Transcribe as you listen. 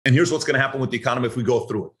And here's what's going to happen with the economy if we go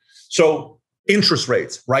through it. So interest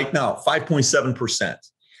rates right now, 5.7%,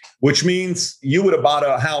 which means you would have bought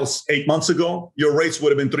a house 8 months ago. Your rates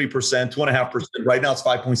would have been 3%, 2.5%. Right now it's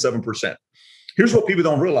 5.7%. Here's what people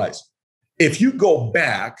don't realize. If you go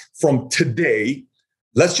back from today,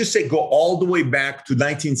 let's just say go all the way back to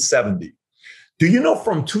 1970. Do you know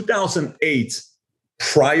from 2008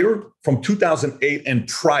 and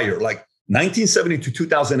prior, like 1970 to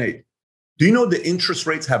 2008, do you know the interest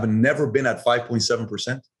rates have never been at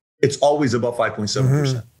 5.7%? It's always above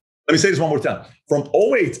 5.7%. Let me say this one more time. From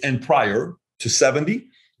 08 and prior to 70,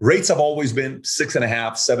 rates have always been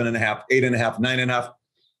 6.5, 7.5, 8.5, 9.5.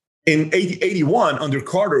 In 81, under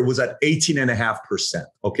Carter, it was at 18.5%.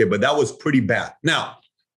 Okay, but that was pretty bad. Now,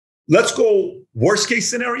 let's go worst case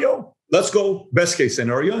scenario. Let's go best case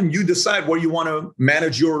scenario, and you decide where you want to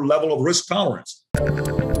manage your level of risk tolerance.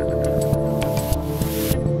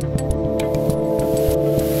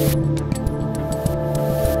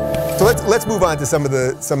 So let's move on to some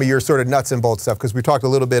of your sort of nuts and bolts stuff, because we talked a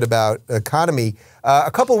little bit about economy.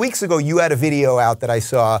 A couple of weeks ago, you had a video out that I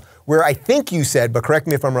saw where I think you said, but correct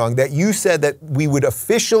me if I'm wrong, that you said that we would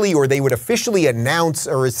officially, or they would officially announce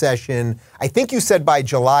a recession. I think you said by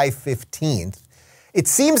July 15th. It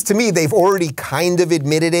seems to me they've already kind of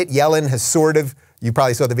admitted it. Yellen has sort of, you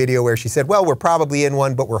probably saw the video where she said, well, we're probably in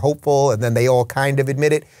one, but we're hopeful. And then they all kind of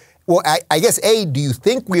admit it. Well, I guess, A, do you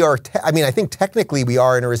think we are, I think technically we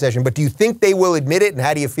are in a recession, but do you think they will admit it? And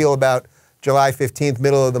how do you feel about July 15th,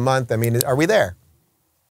 middle of the month? I mean, are we there?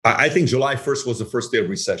 I think July 1st was the first day of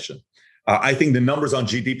recession. I think the numbers on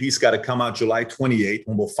GDP's got to come out July 28th,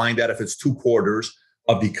 and we'll find out if it's 2 quarters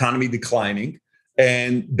of the economy declining.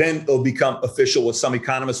 And then it'll become official. What some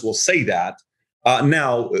economists will say that.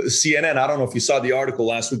 Now, CNN, I don't know if you saw the article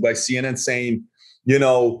last week by CNN saying,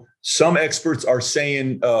 some experts are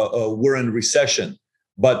saying we're in recession.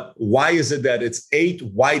 But why is it that it's 8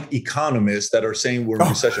 white economists that are saying we're in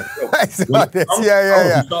recession? I saw this.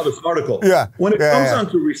 Yeah. You saw this article. Yeah. When it comes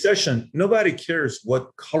down to recession, nobody cares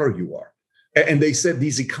what color you are. And they said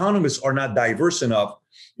these economists are not diverse enough.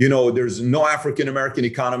 There's no African-American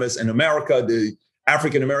economists in America. The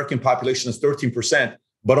African-American population is 13%,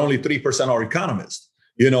 but only 3% are economists.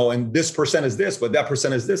 And this percent is this, but that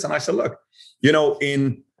percent is this. And I said, look,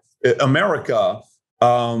 in America,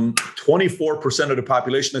 24% of the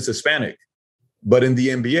population is Hispanic, but in the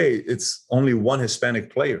NBA, it's only one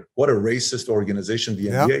Hispanic player. What a racist organization the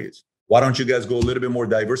NBA is. Why don't you guys go a little bit more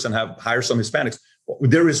diverse and hire some Hispanics?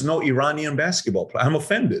 There is no Iranian basketball player. I'm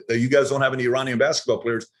offended that you guys don't have any Iranian basketball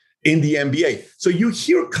players in the NBA. So you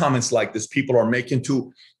hear comments like this people are making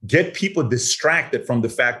to get people distracted from the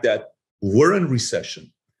fact that we're in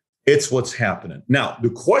recession. It's what's happening. Now,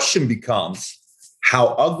 the question becomes, how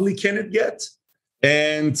ugly can it get?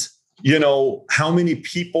 And, how many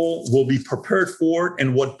people will be prepared for it,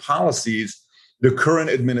 and what policies the current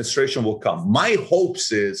administration will come. My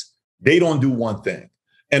hopes is they don't do one thing.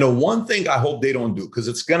 And the one thing I hope they don't do, because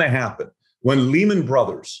it's going to happen, when Lehman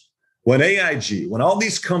Brothers, when AIG, when all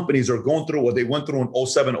these companies are going through what they went through in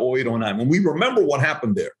 07, 08, 09, when we remember what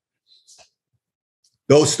happened there,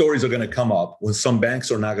 those stories are going to come up when some banks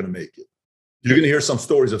are not going to make it. You're going to hear some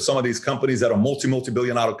stories of some of these companies that are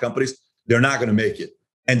multi-billion dollar companies. They're not going to make it.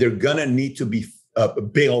 And they're going to need to be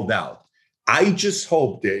bailed out. I just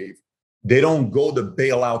hope, Dave, they don't go the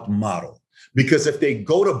bailout model. Because if they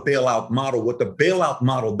go to bailout model, what the bailout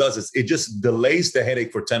model does is it just delays the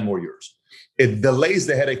headache for 10 more years. It delays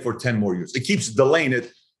the headache for 10 more years. It keeps delaying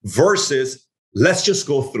it versus let's just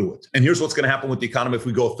go through it. And here's what's going to happen with the economy if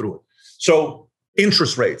we go through it. So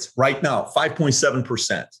interest rates right now,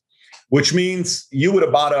 5.7%. Which means you would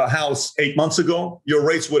have bought a house 8 months ago. Your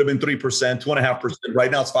rates would have been 3%, 2.5%.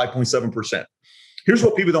 Right now it's 5.7%. Here's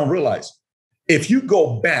what people don't realize. If you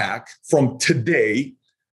go back from today,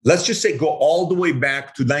 let's just say go all the way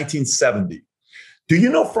back to 1970. Do you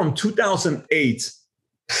know from 2008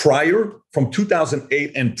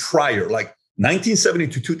 and prior, like 1970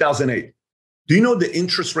 to 2008, do you know the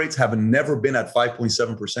interest rates have never been at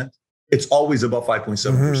 5.7%? It's always above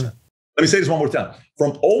 5.7%. Let me say this one more time.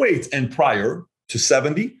 From 08 and prior to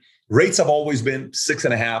 70, rates have always been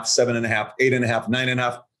 6.5, 7.5, 8.5,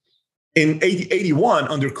 9.5. In 81,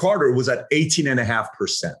 under Carter, it was at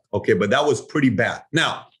 18.5%. Okay, but that was pretty bad.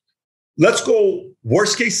 Now, let's go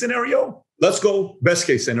worst case scenario. Let's go best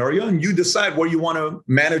case scenario, and you decide where you want to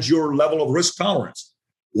manage your level of risk tolerance.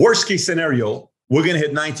 Worst case scenario, we're going to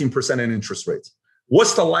hit 19% in interest rates.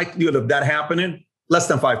 What's the likelihood of that happening? Less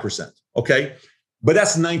than 5%. Okay. But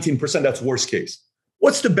that's 19%. That's worst case.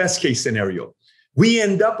 What's the best case scenario? We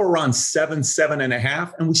end up around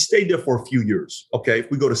 7.5, and we stayed there for a few years. Okay,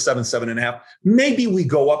 if we go to 7.5, maybe we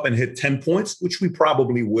go up and hit 10 points, which we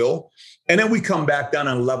probably will. And then we come back down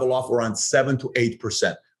and level off around 7 to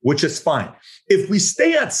 8%, which is fine. If we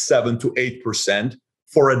stay at 7 to 8%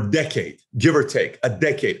 for a decade, give or take a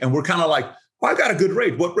decade, and we're kind of like, well, I got a good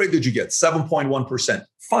rate. What rate did you get? 7.1%.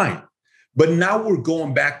 Fine. But now we're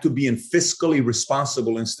going back to being fiscally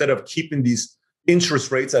responsible instead of keeping these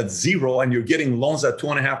interest rates at zero, and you're getting loans at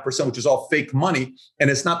 2.5%, which is all fake money, and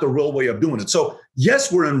it's not the real way of doing it. So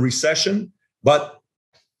yes, we're in recession, but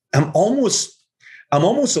I'm almost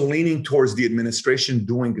leaning towards the administration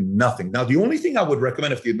doing nothing. Now, the only thing I would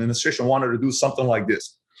recommend if the administration wanted to do something like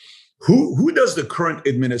this, who does the current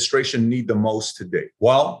administration need the most today?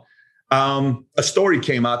 Well, a story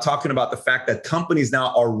came out talking about the fact that companies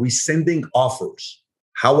now are rescinding offers.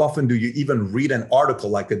 How often do you even read an article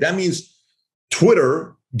like that? That means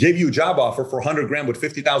Twitter gave you a job offer for $100,000 with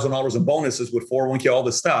 $50,000 in bonuses with 401k, all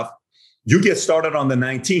this stuff. You get started on the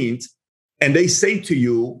 19th, and they say to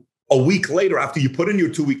you a week later, after you put in your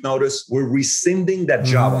 2-week notice, we're rescinding that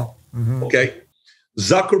job offer. Okay.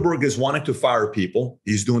 Zuckerberg is wanting to fire people.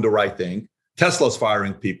 He's doing the right thing. Tesla's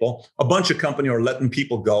firing people. A bunch of companies are letting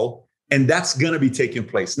people go, and that's going to be taking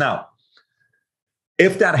place. Now,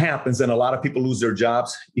 if that happens and a lot of people lose their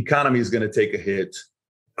jobs, economy is going to take a hit.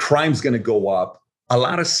 Crime's going to go up. A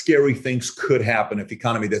lot of scary things could happen if the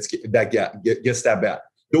economy gets that bad.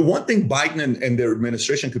 The one thing Biden and their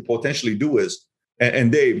administration could potentially do is,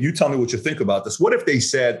 and Dave, you tell me what you think about this. What if they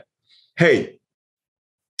said, hey,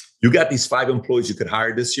 you got these 5 employees you could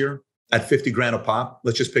hire this year at $50,000 a pop.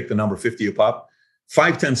 Let's just pick the number 50 a pop.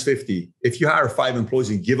 5 times 50. If you hire 5 employees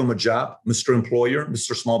and give them a job, Mr. Employer,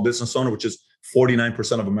 Mr. Small Business Owner, which is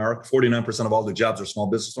 49% of America, 49% of all the jobs are small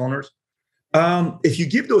business owners. If you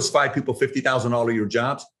give those 5 people $50,000 a year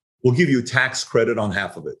jobs, we'll give you a tax credit on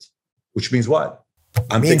half of it, which means what?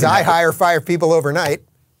 It means I hire 5 people overnight.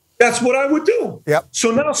 That's what I would do. Yep.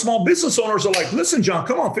 So now small business owners are like, listen, John,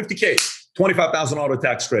 come on, $50K, $25,000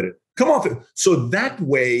 tax credit. Come on. So that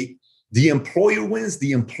way, the employer wins,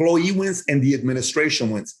 the employee wins, and the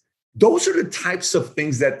administration wins. Those are the types of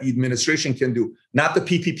things that the administration can do. Not the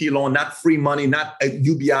PPP loan, not free money, not a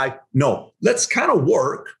UBI. No, let's kind of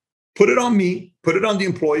work. Put it on me, put it on the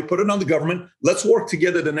employee, put it on the government. Let's work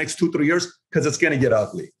together the next 2-3 years because it's going to get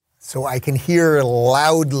ugly. So I can hear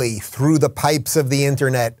loudly through the pipes of the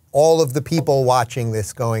internet, all of the people watching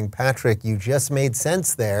this going, Patrick, you just made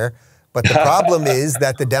sense there. But the problem is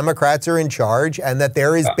that the Democrats are in charge and that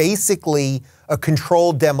there is basically a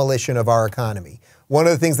controlled demolition of our economy. One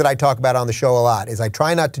of the things that I talk about on the show a lot is I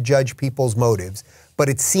try not to judge people's motives, but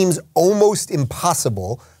it seems almost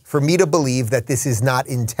impossible for me to believe that this is not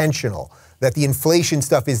intentional, that the inflation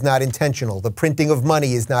stuff is not intentional, the printing of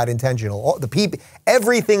money is not intentional.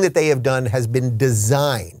 Everything that they have done has been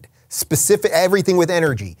designed, everything with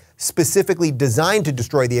energy, specifically designed to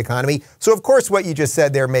destroy the economy. So of course what you just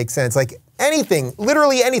said there makes sense. Like anything,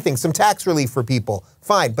 literally anything, some tax relief for people,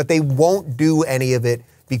 fine, but they won't do any of it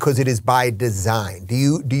because it is by design. Do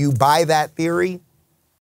you buy that theory?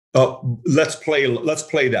 Let's play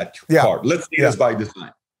that card. Let's see this by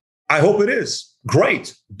design. I hope it is.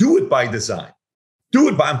 Great. Do it by design.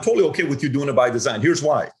 I'm totally okay with you doing it by design. Here's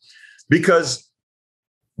why. Because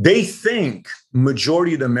they think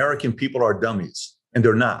majority of the American people are dummies, and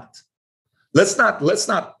they're not. Let's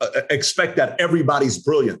not expect that everybody's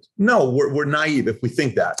brilliant. No, we're naive if we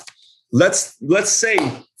think that. Let's say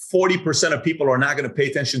 40% of people are not going to pay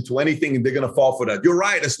attention to anything and they're going to fall for that. You're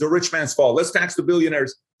right. It's the rich man's fault. Let's tax the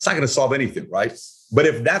billionaires. It's not going to solve anything, right? But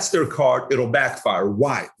if that's their card, it'll backfire.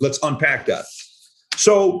 Why? Let's unpack that.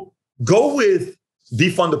 So go with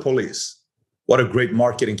defund the police. What a great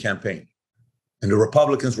marketing campaign. And the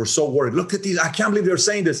Republicans were so worried. Look at these. I can't believe they're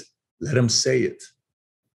saying this. Let them say it.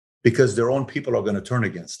 Because their own people are going to turn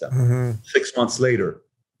against them. Mm-hmm. 6 months later,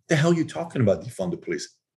 the hell are you talking about defund the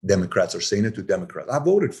police? Democrats are saying it to Democrats. I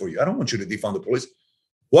voted for you. I don't want you to defund the police.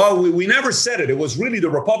 Well, we never said it. It was really the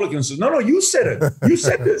Republicans. No, you said it. You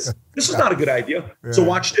said this. This is not a good idea. Yeah. So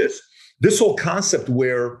watch this. This whole concept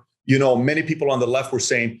where, many people on the left were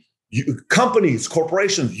saying, companies,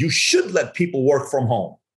 corporations, you should let people work from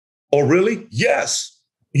home. Oh, really? Yes.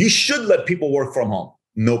 You should let people work from home.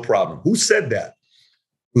 No problem. Who said that?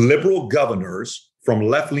 Liberal governors from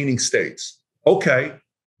left-leaning states. Okay,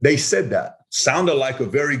 they said that. Sounded like a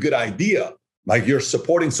very good idea. Like you're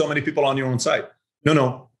supporting so many people on your own side.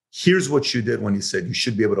 No. Here's what you did when you said you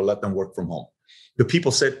should be able to let them work from home. The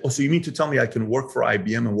people said, oh, so you mean to tell me I can work for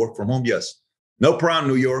IBM and work from home? Yes. No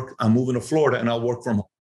problem, New York. I'm moving to Florida and I'll work from home.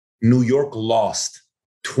 New York lost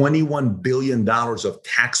 $21 billion of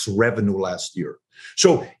tax revenue last year.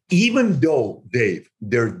 So even though, Dave,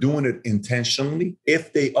 they're doing it intentionally,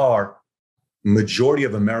 if they are, majority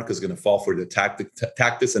of America is going to fall for the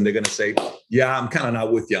tactics, and they're going to say, yeah, I'm kind of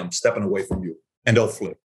not with you. I'm stepping away from you. And they'll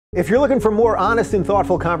flip. If you're looking for more honest and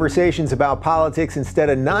thoughtful conversations about politics instead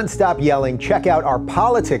of nonstop yelling, check out our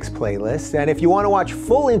politics playlist. And if you want to watch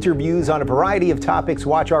full interviews on a variety of topics,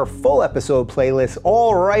 watch our full episode playlist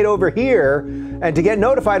all right over here. And to get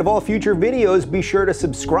notified of all future videos, be sure to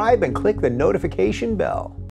subscribe and click the notification bell.